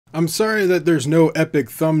I'm sorry that there's no epic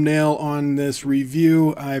thumbnail on this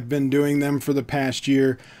review. I've been doing them for the past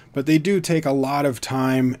year, but they do take a lot of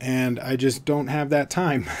time and I just don't have that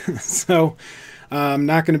time. So I'm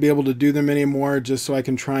not going to be able to do them anymore, just so I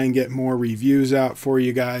can try and get more reviews out for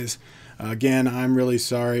you guys. Again, I'm really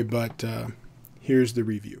sorry, but here's the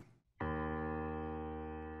review.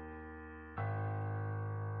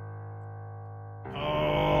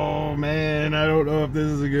 Oh man, I don't know if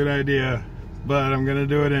this is a good idea, but I'm gonna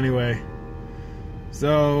do it anyway.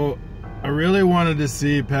 So I really wanted to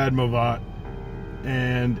see Padmaavat,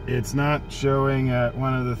 and it's not showing at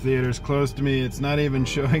one of the theaters close to me. It's not even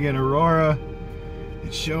showing in Aurora.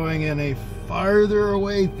 It's showing in a farther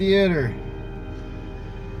away theater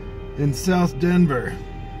in South Denver.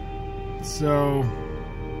 So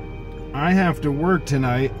I have to work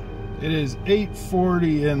tonight. It is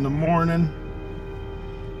 8:40 in the morning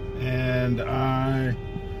and I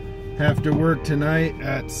have to work tonight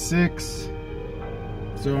at 6.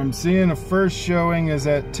 So I'm seeing the first showing is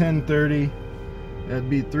at 10:30. That'd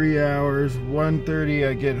be 3 hours. 1:30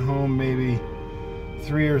 I get home, maybe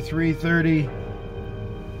 3 or 3:30.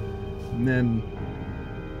 And then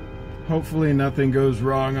hopefully nothing goes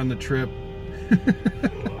wrong on the trip.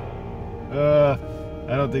 I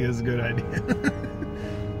don't think it's a good idea.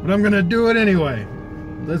 But I'm gonna do it anyway.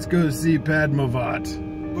 Let's go see Padmaavat.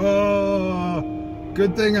 Oh,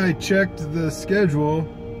 good thing I checked the schedule.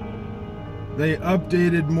 They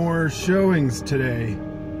updated more showings today,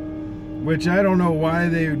 which I don't know why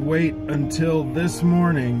they would wait until this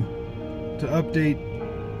morning to update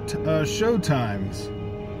show times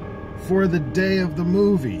for the day of the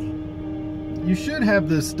movie. You should have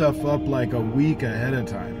this stuff up like a week ahead of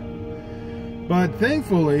time. But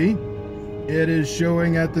thankfully, it is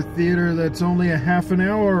showing at the theater that's only a half an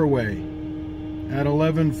hour away at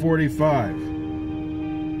 11:45.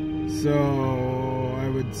 So I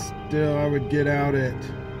would get out at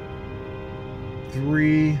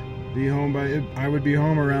 3, be home I would be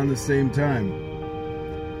home around the same time.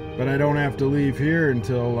 But I don't have to leave here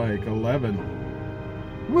until like 11.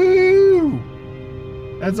 Woo!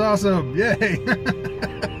 That's awesome. Yay!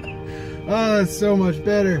 Oh, that's so much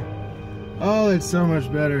better. Oh, it's so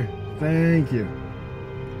much better. Thank you.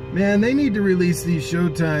 Man, they need to release these show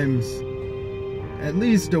times at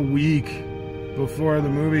least a week before the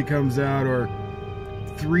movie comes out, or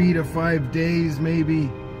 3 to 5 days maybe,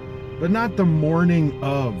 but not the morning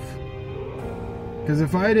of. Because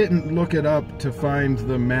if I didn't look it up to find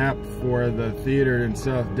the map for the theater in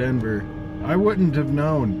South Denver, I wouldn't have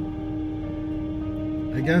known.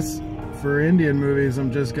 I guess for Indian movies,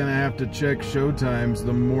 I'm just gonna have to check show times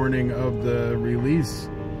the morning of the release,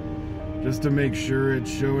 just to make sure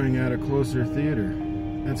it's showing at a closer theater.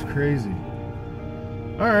 That's crazy.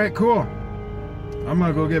 Alright, cool. I'm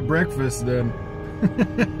gonna go get breakfast then.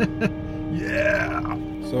 Yeah!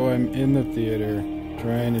 So I'm in the theater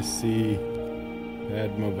trying to see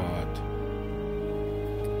Padmaavat,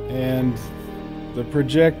 and the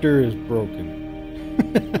projector is broken.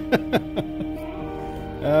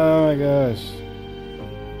 Oh my gosh.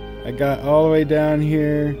 I got all the way down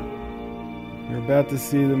here. We're about to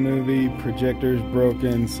see the movie. Projector's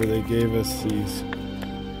broken, so they gave us these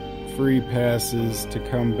free passes to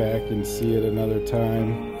come back and see it another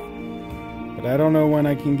time. But I don't know when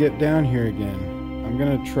I can get down here again. I'm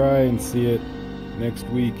gonna try and see it next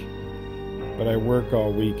week, but I work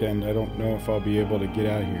all weekend. I don't know if I'll be able to get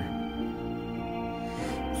out here.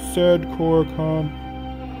 Sad Koricon.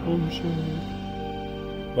 I'm sure.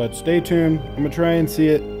 But stay tuned. I'm gonna try and see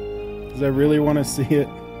it, because I really want to see it.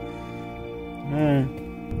 Alright.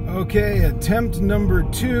 Okay, attempt number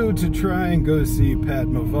 2 to try and go see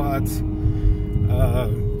Padmaavat.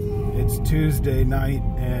 It's Tuesday night,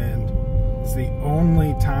 and it's the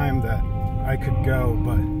only time that I could go,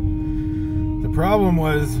 but the problem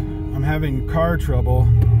was I'm having car trouble,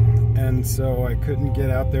 and so I couldn't get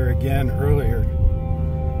out there again earlier.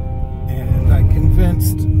 And I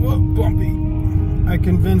convinced, whoa, bumpy. I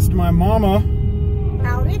convinced my mama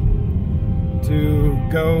to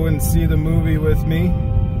go and see the movie with me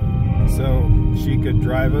so she could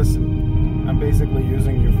drive us, and I'm basically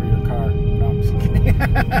using you for your car. No, I'm just kidding.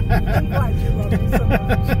 I'm glad you love me so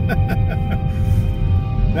much.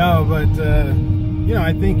 No, but you know,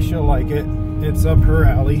 I think she'll like it. It's up her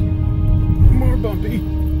alley. More bumpy.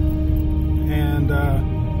 And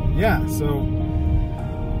yeah, so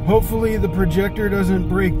hopefully the projector doesn't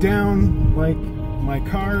break down, like my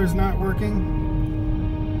car is not working.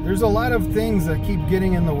 There's a lot of things that keep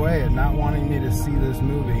getting in the way and not wanting me to see this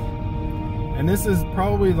movie. And this is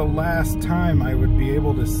probably the last time I would be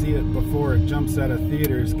able to see it before it jumps out of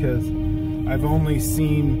theaters, because I've only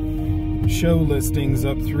seen show listings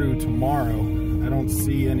up through tomorrow. I don't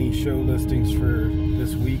see any show listings for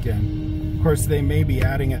this weekend. Of course, they may be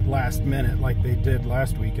adding it last minute like they did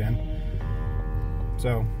last weekend.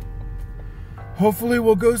 So, hopefully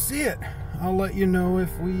we'll go see it. I'll let you know if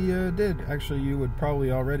we did. Actually, you would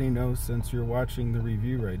probably already know since you're watching the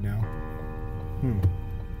review right now.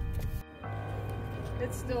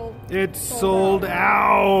 It's sold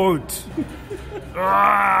out.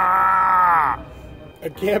 Ah! I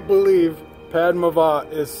can't believe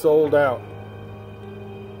Padmaavat is sold out.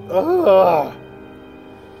 Ah!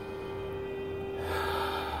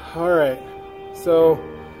 Alright, so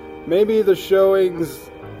maybe the showings,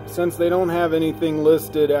 since they don't have anything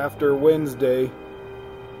listed after Wednesday,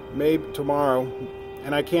 maybe tomorrow,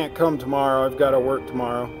 and I can't come tomorrow, I've got to work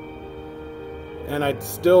tomorrow. And I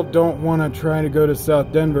still don't want to try to go to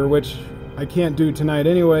South Denver, which I can't do tonight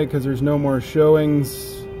anyway because there's no more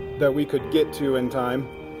showings that we could get to in time.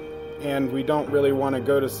 And we don't really want to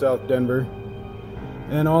go to South Denver.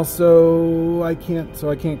 And also, I can't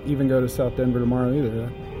even go to South Denver tomorrow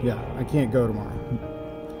either. Yeah, I can't go tomorrow.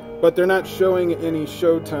 But they're not showing any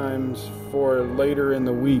show times for later in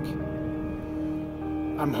the week.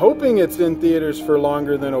 I'm hoping it's in theaters for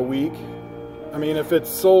longer than a week. I mean, if it's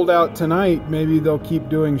sold out tonight, maybe they'll keep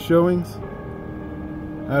doing showings.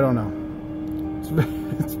 I don't know.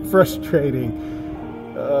 It's frustrating.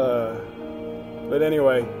 But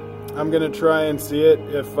anyway, I'm going to try and see it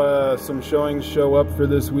if some showings show up for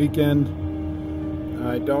this weekend.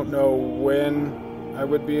 I don't know when I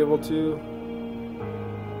would be able to.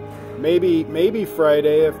 Maybe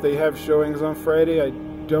Friday if they have showings on Friday. I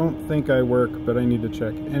don't think I work, but I need to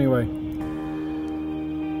check. Anyway.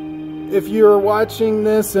 If you're watching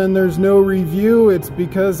this and there's no review, it's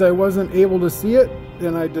because I wasn't able to see it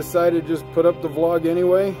and I decided to just put up the vlog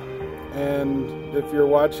anyway. And if you're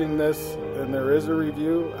watching this and there is a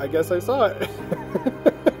review, I guess I saw it.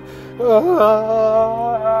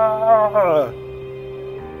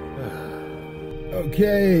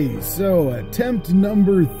 Okay, so attempt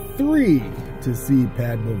number 3 to see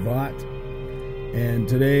Padmaavat. And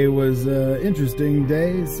today was an interesting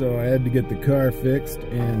day, so I had to get the car fixed,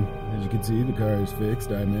 and as you can see, the car is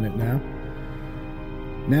fixed. I'm in it now.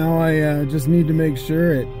 Now I just need to make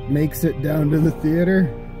sure it makes it down to the theater,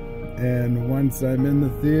 and once I'm in the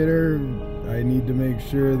theater, I need to make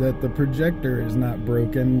sure that the projector is not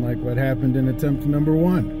broken like what happened in attempt number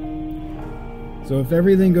 1. So if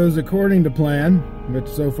everything goes according to plan, which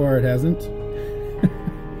so far it hasn't,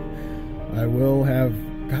 I will have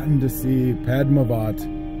gotten to see Padmaavat,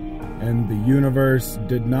 and the universe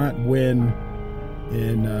did not win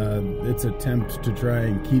in its attempt to try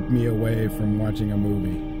and keep me away from watching a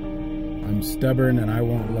movie. I'm stubborn and I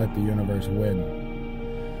won't let the universe win.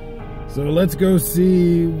 So let's go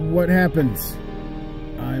see what happens.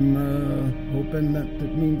 I'm hoping that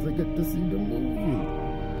means I get to see the movie.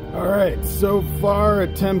 Alright, so far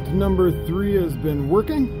attempt number 3 has been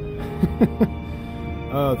working.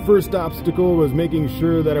 First obstacle was making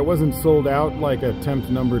sure that it wasn't sold out like attempt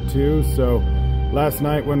number 2. So last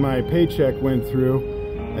night when my paycheck went through,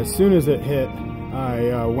 as soon as it hit,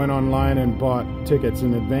 I went online and bought tickets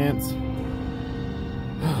in advance.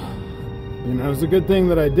 And it was a good thing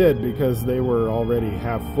that I did because they were already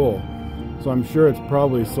half full. So I'm sure it's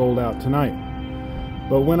probably sold out tonight.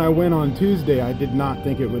 But when I went on Tuesday, I did not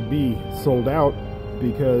think it would be sold out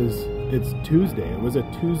because it's Tuesday. It was a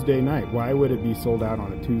Tuesday night. Why would it be sold out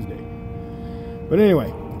on a Tuesday? But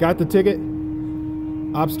anyway, got the ticket.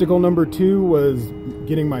 Obstacle number 2 was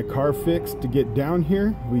getting my car fixed to get down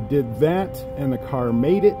here. We did that and the car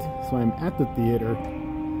made it. So I'm at the theater.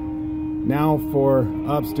 Now for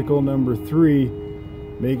obstacle number 3,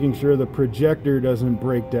 making sure the projector doesn't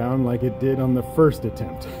break down like it did on the first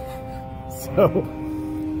attempt. So,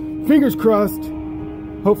 fingers crossed.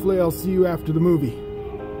 Hopefully I'll see you after the movie.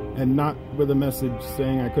 And not with a message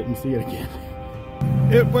saying I couldn't see it again.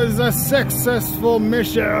 It was a successful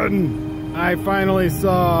mission. I finally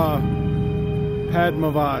saw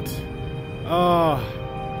Padmaavat. Oh,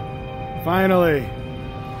 finally.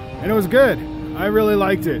 And it was good. I really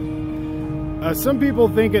liked it. Some people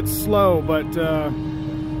think it's slow, but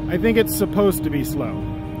I think it's supposed to be slow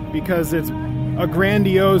because it's a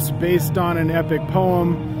grandiose based on an epic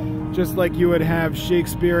poem. Just like you would have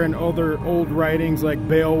Shakespeare and other old writings like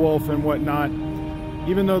Beowulf and whatnot.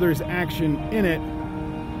 Even though there's action in it,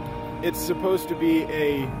 it's supposed to be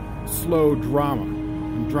a slow drama,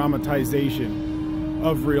 dramatization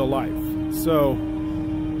of real life. So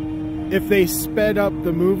if they sped up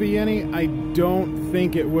the movie any, I don't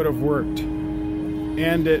think it would have worked.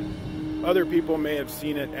 And other people may have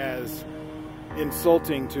seen it as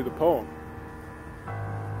insulting to the poem.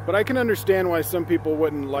 But I can understand why some people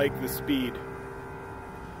wouldn't like the speed.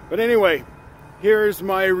 But anyway, here's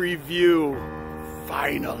my review.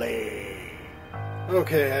 Finally.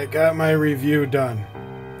 Okay, I got my review done.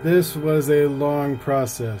 This was a long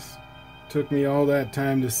process. Took me all that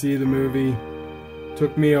time to see the movie.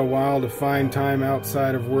 Took me a while to find time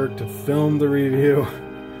outside of work to film the review.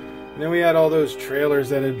 And then we had all those trailers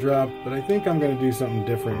that had dropped, but I think I'm going to do something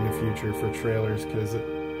different in the future for trailers because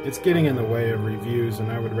it's getting in the way of reviews,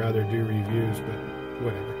 and I would rather do reviews, but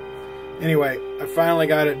whatever. Anyway, I finally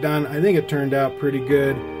got it done. I think it turned out pretty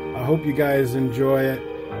good. I hope you guys enjoy it,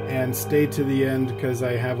 and stay to the end because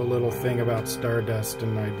I have a little thing about Stardust,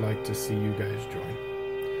 and I'd like to see you guys join.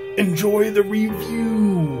 Enjoy the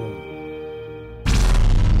review!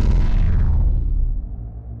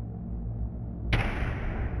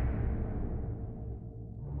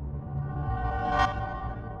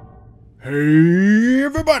 Hey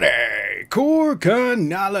everybody,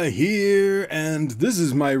 Koricon here, and this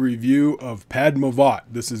is my review of Padmaavat.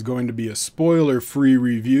 This is going to be a spoiler-free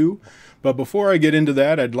review, but before I get into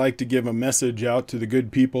that, I'd like to give a message out to the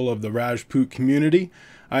good people of the Rajput community.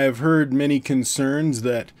 I have heard many concerns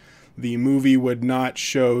that the movie would not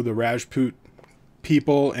show the Rajput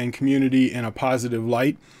people and community in a positive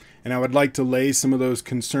light, and I would like to lay some of those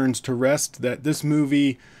concerns to rest that this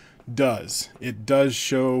movie does. It does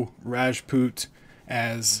show Rajput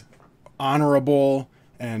as honorable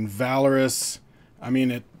and valorous.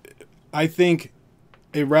 I think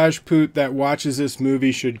a Rajput that watches this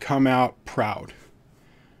movie should come out proud.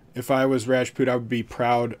 If I was Rajput, I would be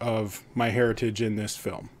proud of my heritage in this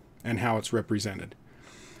film and how it's represented.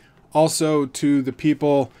 Also, to the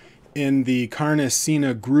people in the Karna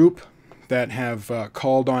Sena group that have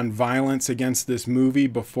called on violence against this movie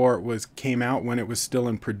before it came out, when it was still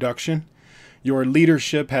in production. Your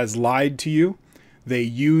leadership has lied to you. They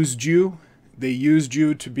used you. They used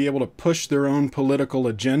you to be able to push their own political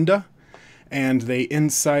agenda, and they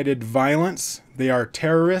incited violence. They are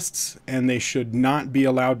terrorists, and they should not be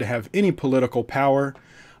allowed to have any political power.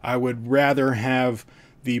 I would rather have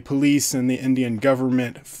the police and the Indian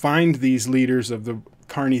government find these leaders of the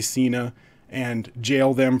Karna Sena and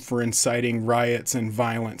jail them for inciting riots and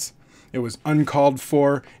violence. It was uncalled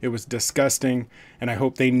for, it was disgusting, and I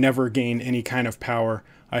hope they never gain any kind of power.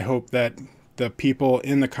 I hope that the people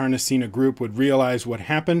in the Karna Sena group would realize what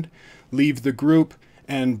happened, leave the group,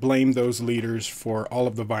 and blame those leaders for all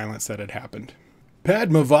of the violence that had happened.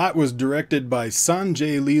 Padmaavat was directed by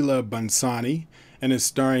Sanjay Leela Bhansali and is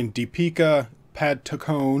starring Deepika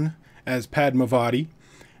Padukone as Padmaavati,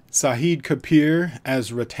 Shahid Kapoor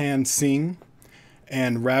as Ratan Singh,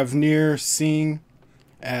 and Ranveer Singh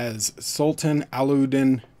as Sultan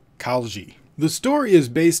Alauddin Khalji. The story is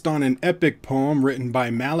based on an epic poem written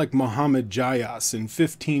by Malik Muhammad Jayas in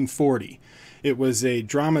 1540. It was a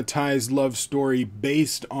dramatized love story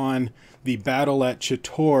based on the battle at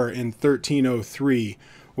Chittor in 1303,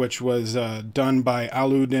 which was done by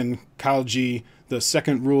Alauddin Khalji, the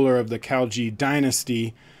second ruler of the Khalji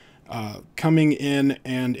dynasty, coming in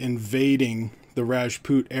and invading the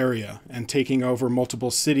Rajput area and taking over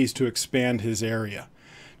multiple cities to expand his area.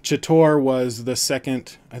 Chittor was the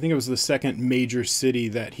second, I think it was the second major city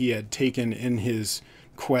that he had taken in his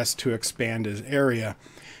quest to expand his area.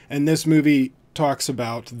 And this movie talks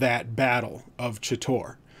about that battle of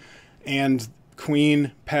Chittor. And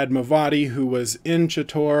Queen Padmaavati, who was in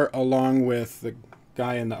Chittor along with the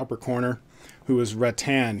guy in the upper corner, who was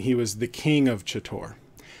Ratan. He was the king of Chittor.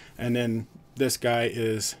 And then this guy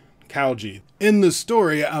is Khalji. In the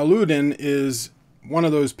story, Alauddin is one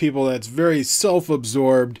of those people that's very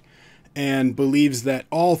self-absorbed and believes that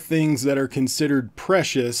all things that are considered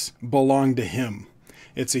precious belong to him.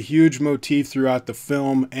 It's a huge motif throughout the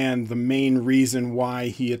film, and the main reason why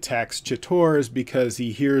he attacks Chittor is because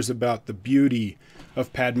he hears about the beauty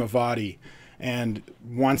of Padmaavati and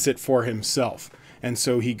wants it for himself. And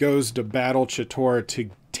so he goes to battle Chittor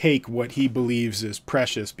to take what he believes is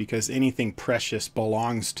precious, because anything precious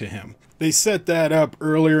belongs to him. They set that up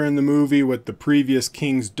earlier in the movie with the previous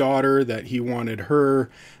king's daughter, that he wanted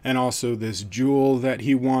her, and also this jewel that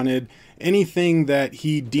he wanted. Anything that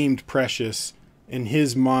he deemed precious in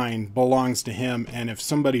his mind belongs to him, and if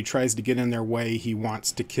somebody tries to get in their way, he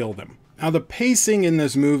wants to kill them. Now, the pacing in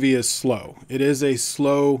this movie is slow. It is a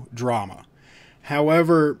slow drama.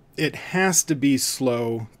 However, it has to be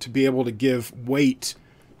slow to be able to give weight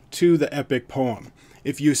to the epic poem.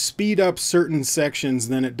 If you speed up certain sections,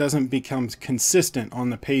 then it doesn't become consistent on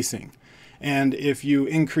the pacing. And if you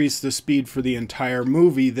increase the speed for the entire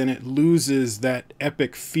movie, then it loses that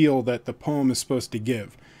epic feel that the poem is supposed to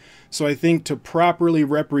give. So I think to properly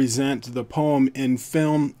represent the poem in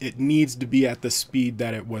film, it needs to be at the speed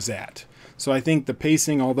that it was at. So I think the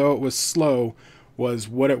pacing, although it was slow, was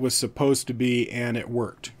what it was supposed to be, and it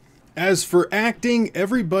worked. As for acting,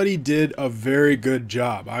 everybody did a very good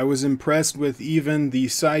job. I was impressed with even the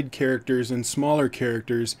side characters and smaller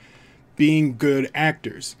characters being good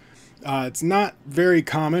actors. It's not very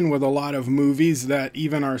common with a lot of movies that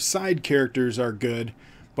even our side characters are good,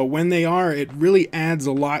 but when they are, it really adds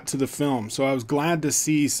a lot to the film. So I was glad to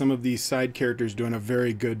see some of these side characters doing a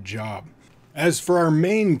very good job. As for our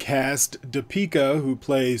main cast, Deepika, who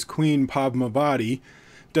plays Queen Padmaavat,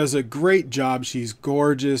 does a great job. She's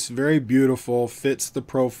gorgeous, very beautiful, fits the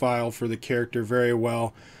profile for the character very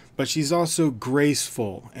well. But she's also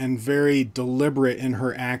graceful and very deliberate in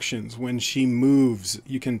her actions. When she moves,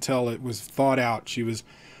 you can tell it was thought out. She was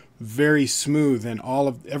very smooth in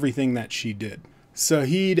everything that she did.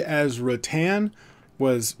 Shahid as Rattan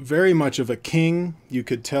was very much of a king. You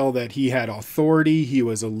could tell that he had authority. He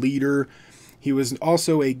was a leader. He was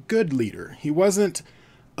also a good leader. He wasn't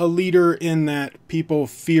a leader in that people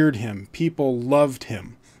feared him. People loved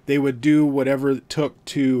him. They would do whatever it took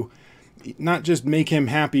to not just make him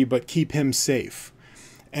happy, but keep him safe.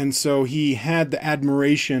 And so he had the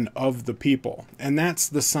admiration of the people. And that's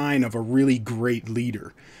the sign of a really great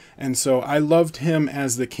leader. And so I loved him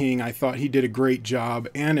as the king. I thought he did a great job,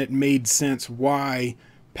 and it made sense why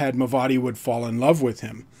Padmaavat would fall in love with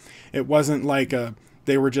him. It wasn't like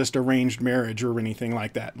they were just arranged marriage or anything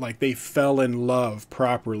like that. Like, they fell in love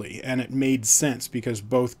properly, and it made sense because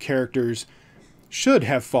both characters should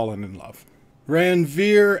have fallen in love.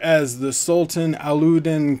 Ranveer as the Sultan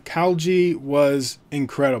Alauddin Khalji was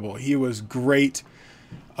incredible. He was great.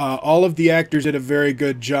 All of the actors did a very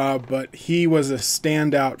good job, but he was a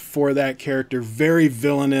standout for that character. Very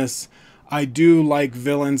villainous. I do like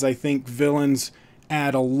villains. I think villains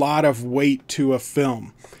add a lot of weight to a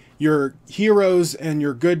film. Your heroes and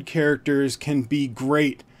your good characters can be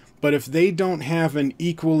great, but if they don't have an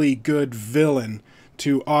equally good villain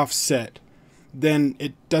to offset, then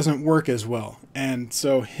it doesn't work as well. And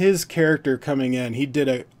so his character coming in, he did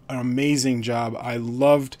an amazing job. I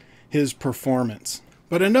loved his performance.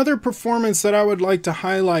 But another performance that I would like to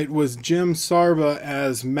highlight was Jim Sarba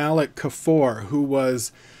as Malik Kapoor, who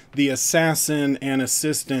was the assassin and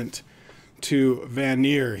assistant to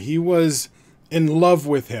Ranveer. He was in love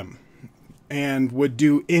with him and would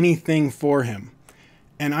do anything for him.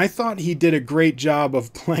 And I thought he did a great job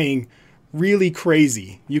of playing really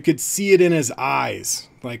crazy. You could see it in his eyes.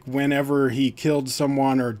 Like whenever he killed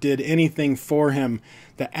someone or did anything for him,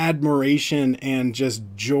 the admiration and just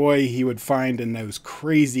joy he would find in those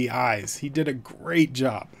crazy eyes. He did a great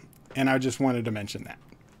job. And I just wanted to mention that.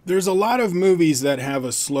 There's a lot of movies that have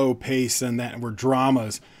a slow pace and that were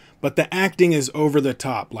dramas, but the acting is over the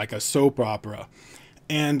top, like a soap opera.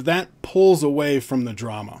 And that pulls away from the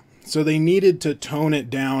drama. So they needed to tone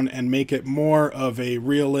it down and make it more of a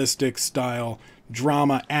realistic style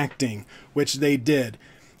drama acting, which they did.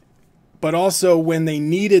 But also when they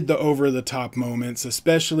needed the over-the-top moments,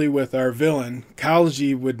 especially with our villain,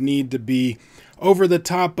 Khalji would need to be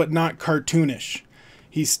over-the-top but not cartoonish.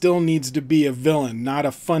 He still needs to be a villain, not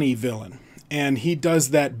a funny villain. And he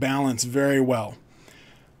does that balance very well.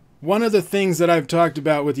 One of the things that I've talked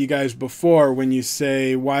about with you guys before when you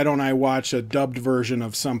say, why don't I watch a dubbed version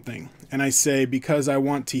of something? And I say, because I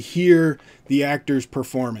want to hear the actor's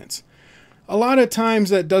performance. A lot of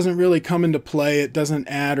times that doesn't really come into play. It doesn't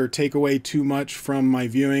add or take away too much from my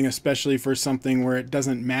viewing, especially for something where it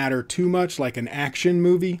doesn't matter too much, like an action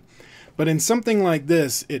movie. But in something like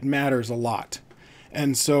this, it matters a lot.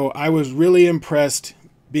 And so I was really impressed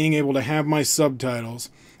being able to have my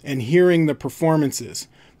subtitles and hearing the performances,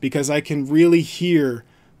 because I can really hear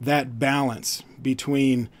that balance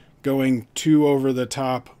between going too over the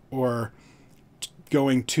top or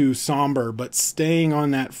going too somber, but staying on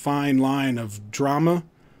that fine line of drama,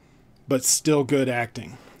 but still good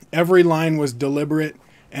acting. Every line was deliberate,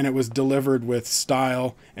 and it was delivered with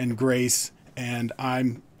style and grace, and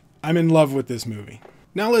I'm in love with this movie.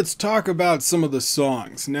 Now let's talk about some of the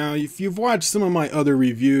songs. Now, if you've watched some of my other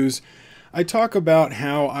reviews, I talk about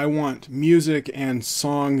how I want music and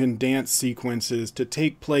song and dance sequences to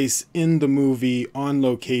take place in the movie on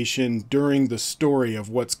location during the story of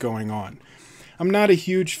what's going on. I'm not a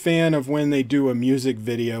huge fan of when they do a music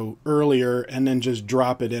video earlier and then just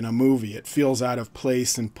drop it in a movie. It feels out of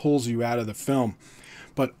place and pulls you out of the film.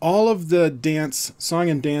 But all of the song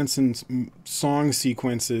and dance and song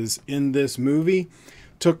sequences in this movie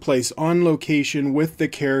took place on location with the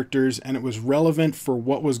characters, and it was relevant for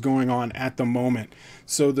what was going on at the moment.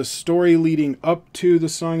 So the story leading up to the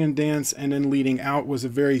song and dance and then leading out was a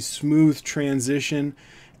very smooth transition,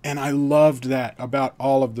 and I loved that about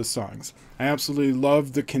all of the songs. I absolutely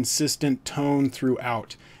loved the consistent tone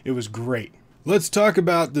throughout. It was great. Let's talk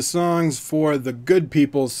about the songs for the good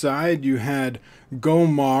people's side. You had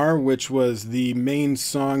Ghoomar, which was the main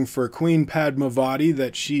song for Queen Padmaavat,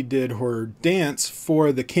 that she did her dance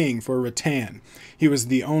for the king, for Ratan. He was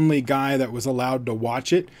the only guy that was allowed to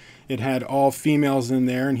watch it. It had all females in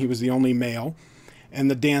there, and he was the only male,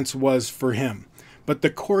 and the dance was for him. But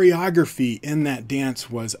the choreography in that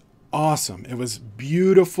dance was awesome. It was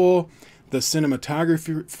beautiful. The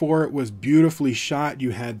cinematography for it was beautifully shot.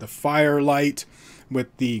 You had the firelight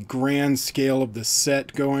with the grand scale of the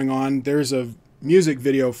set going on. There's a music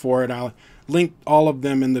video for it. I'll link all of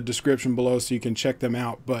them in the description below so you can check them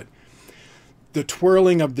out. But the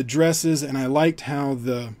twirling of the dresses, and I liked how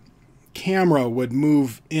the camera would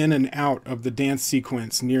move in and out of the dance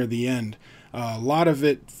sequence near the end. A lot of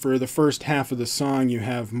it for the first half of the song, you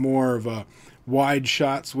have more of a wide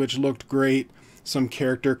shots, which looked great. Some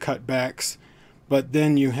character cutbacks, but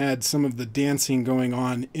then you had some of the dancing going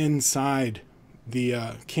on inside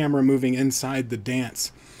the camera, moving inside the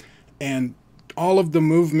dance, and all of the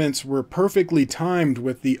movements were perfectly timed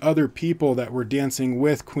with the other people that were dancing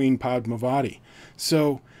with Queen Padmaavat.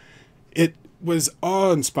 So it was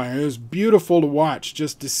awe-inspiring. It was beautiful to watch,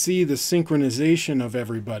 just to see the synchronization of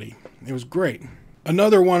everybody. It was great.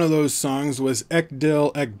 Another one of those songs was Ek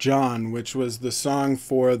Dil Ek Jaan, which was the song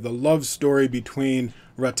for the love story between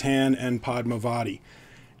Ratan and Padmaavat.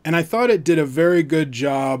 And I thought it did a very good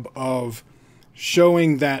job of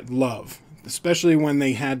showing that love, especially when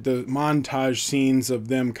they had the montage scenes of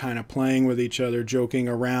them kind of playing with each other, joking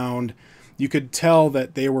around. You could tell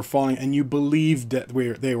that they were falling, and you believed that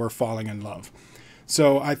they were falling in love.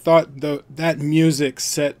 So I thought that music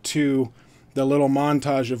set to the little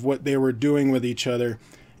montage of what they were doing with each other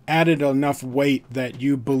added enough weight that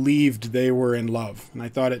you believed they were in love. And I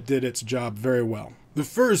thought it did its job very well. The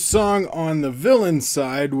first song on the villain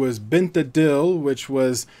side was Binte, which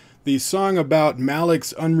was the song about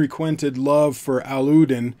Malik's unrequited love for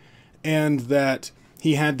Alauddin, and that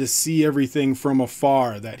he had to see everything from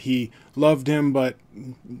afar, that he loved him but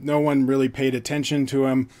no one really paid attention to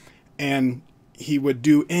him, and he would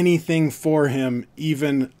do anything for him,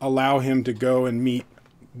 even allow him to go and meet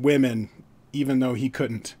women, even though he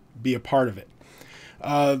couldn't be a part of it.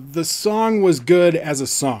 The song was good as a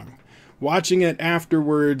song. Watching it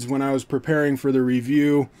afterwards when I was preparing for the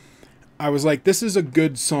review, I was like, this is a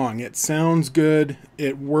good song. It sounds good.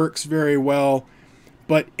 It works very well.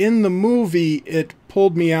 But in the movie, it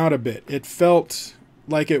pulled me out a bit. It felt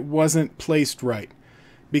like it wasn't placed right,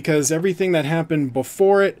 because everything that happened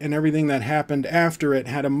before it and everything that happened after it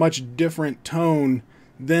had a much different tone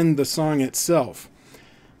than the song itself.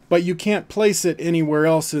 But you can't place it anywhere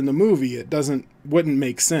else in the movie. It wouldn't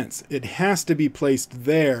make sense. It has to be placed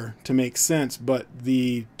there to make sense, but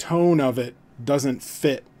the tone of it doesn't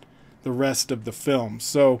fit the rest of the film.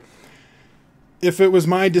 So if it was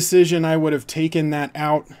my decision, I would have taken that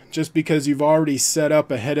out, just because you've already set up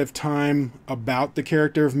ahead of time about the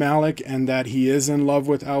character of Malik and that he is in love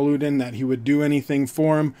with Alauddin, that he would do anything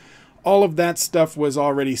for him. All of that stuff was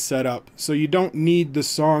already set up, so you don't need the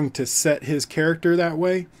song to set his character that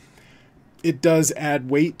way. It does add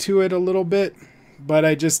weight to it a little bit, but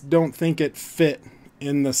I just don't think it fit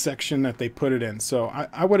in the section that they put it in. So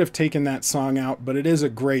I would have taken that song out, but it is a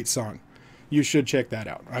great song. You should check that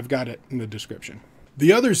out. I've got it in the description.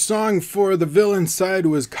 The other song for the villain side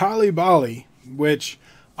was Khalibali, which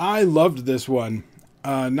I loved this one.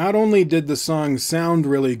 Not only did the song sound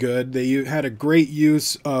really good, they had a great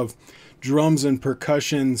use of drums and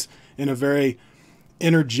percussions in a very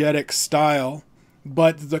energetic style,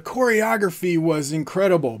 but the choreography was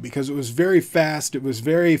incredible because it was very fast, it was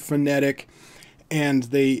very frenetic, and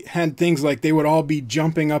they had things like they would all be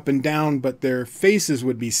jumping up and down, but their faces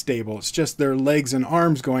would be stable. It's just their legs and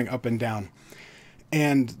arms going up and down.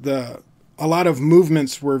 And a lot of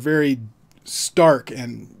movements were very stark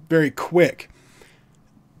and very quick.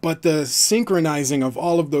 But the synchronizing of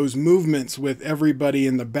all of those movements with everybody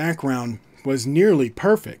in the background was nearly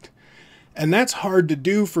perfect. And that's hard to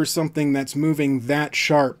do for something that's moving that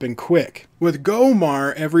sharp and quick. With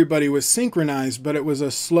Ghoomar, everybody was synchronized, but it was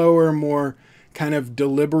a slower, more kind of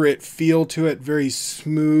deliberate feel to it, very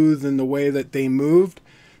smooth in the way that they moved.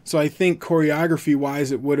 So I think choreography-wise,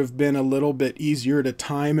 it would have been a little bit easier to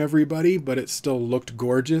time everybody, but it still looked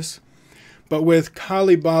gorgeous. But with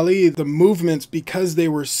Khalibali, the movements, because they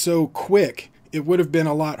were so quick, it would have been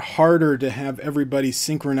a lot harder to have everybody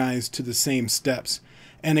synchronized to the same steps.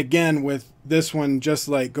 And again, with this one, just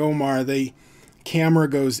like Ghoomar, the camera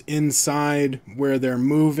goes inside where they're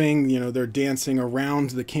moving, you know, they're dancing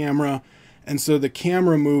around the camera. And so the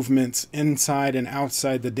camera movements inside and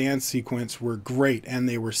outside the dance sequence were great, and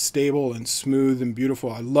they were stable and smooth and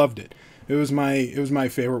beautiful. I loved it. It was my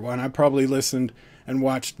favorite one. I probably listened and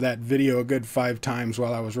watched that video a good 5 times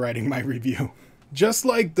while I was writing my review. Just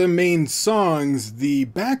like the main songs, the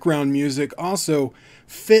background music also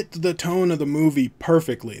fit the tone of the movie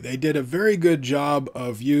perfectly. They did a very good job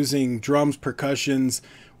of using drums, percussions,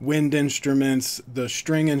 wind instruments, the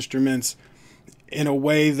string instruments in a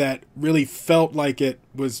way that really felt like it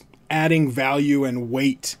was adding value and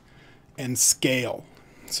weight and scale.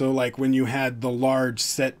 So like when you had the large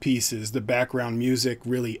set pieces, the background music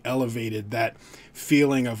really elevated that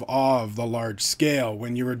feeling of awe of the large scale.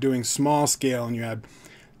 When you were doing small scale and you had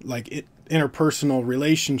like interpersonal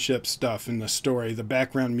relationship stuff in the story, the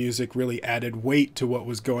background music really added weight to what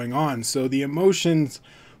was going on. So the emotions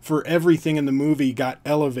for everything in the movie got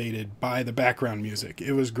elevated by the background music.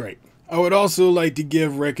 It was great. I would also like to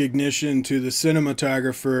give recognition to the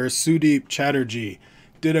cinematographer Sudeep Chatterjee.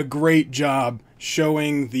 Did a great job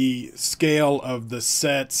showing the scale of the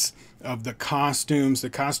sets, of the costumes. The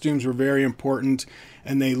costumes were very important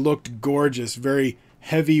and they looked gorgeous, very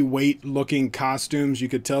heavyweight looking costumes. You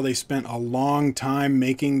could tell they spent a long time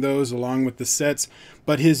making those along with the sets,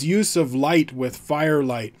 but his use of light with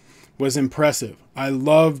firelight was impressive. I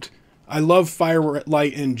love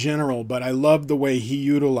firelight in general, but I loved the way he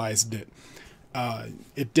utilized it.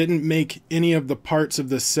 It didn't make any of the parts of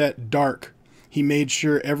the set dark. He made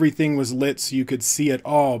sure everything was lit so you could see it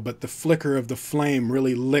all, but the flicker of the flame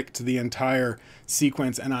really licked the entire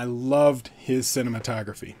sequence, and I loved his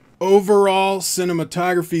cinematography. Overall,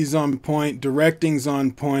 cinematography's on point, directing's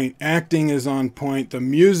on point, acting is on point, the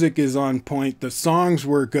music is on point, the songs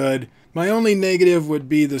were good. My only negative would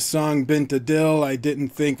be the song Binte I didn't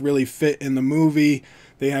think really fit in the movie.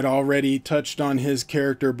 They had already touched on his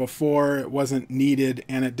character before. It wasn't needed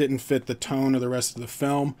and it didn't fit the tone of the rest of the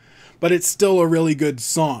film. But it's still a really good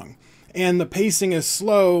song. And the pacing is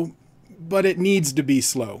slow, but it needs to be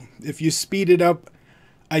slow. If you speed it up,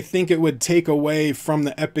 I think it would take away from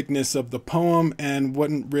the epicness of the poem and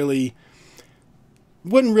wouldn't really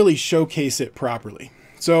showcase it properly.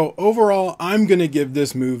 So overall, I'm going to give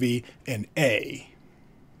this movie an A.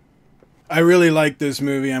 I really like this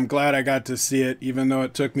movie. I'm glad I got to see it, even though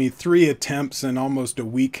it took me 3 attempts and almost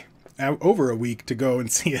over a week to go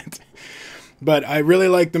and see it. But I really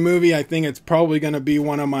like the movie. I think it's probably going to be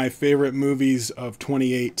one of my favorite movies of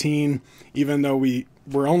 2018, even though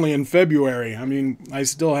we're only in February. I mean, I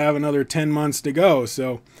still have another 10 months to go.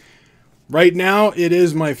 So right now, it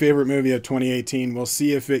is my favorite movie of 2018. We'll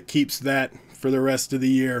see if it keeps that for the rest of the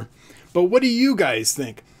year. But what do you guys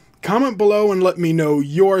think? Comment below and let me know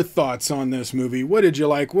your thoughts on this movie. What did you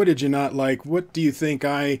like? What did you not like? What do you think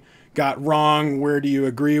I got wrong? Where do you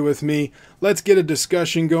agree with me? Let's get a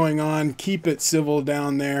discussion going on. Keep it civil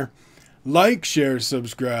down there. Like, share,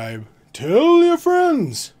 subscribe. Tell your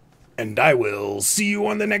friends. And I will see you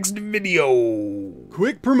on the next video.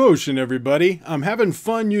 Quick promotion, everybody. I'm having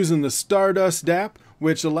fun using the Stardust app,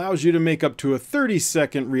 which allows you to make up to a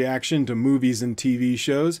 30-second reaction to movies and TV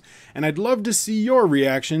shows, and I'd love to see your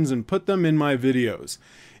reactions and put them in my videos.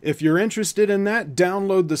 If you're interested in that,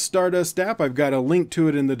 download the Stardust app. I've got a link to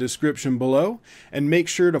it in the description below, and make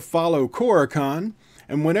sure to follow Koricon.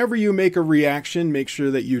 And whenever you make a reaction, make sure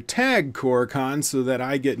that you tag Koricon so that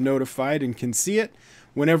I get notified and can see it.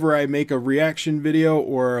 Whenever I make a reaction video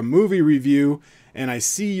or a movie review, and I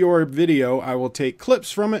see your video, I will take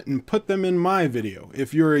clips from it and put them in my video.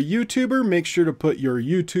 If you're a YouTuber, make sure to put your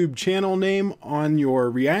YouTube channel name on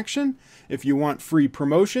your reaction if you want free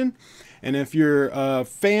promotion. And if you're a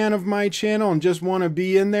fan of my channel and just want to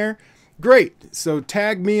be in there, great. So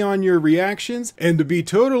tag me on your reactions. And to be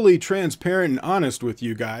totally transparent and honest with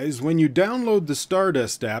you guys, when you download the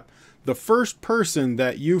Stardust app, the first person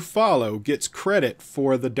that you follow gets credit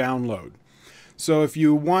for the download. So if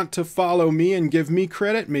you want to follow me and give me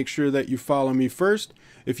credit, make sure that you follow me first.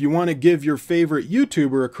 If you want to give your favorite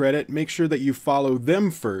YouTuber a credit, make sure that you follow them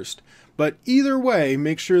first. But either way,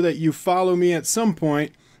 make sure that you follow me at some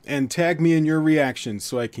point and tag me in your reactions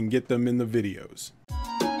so I can get them in the videos.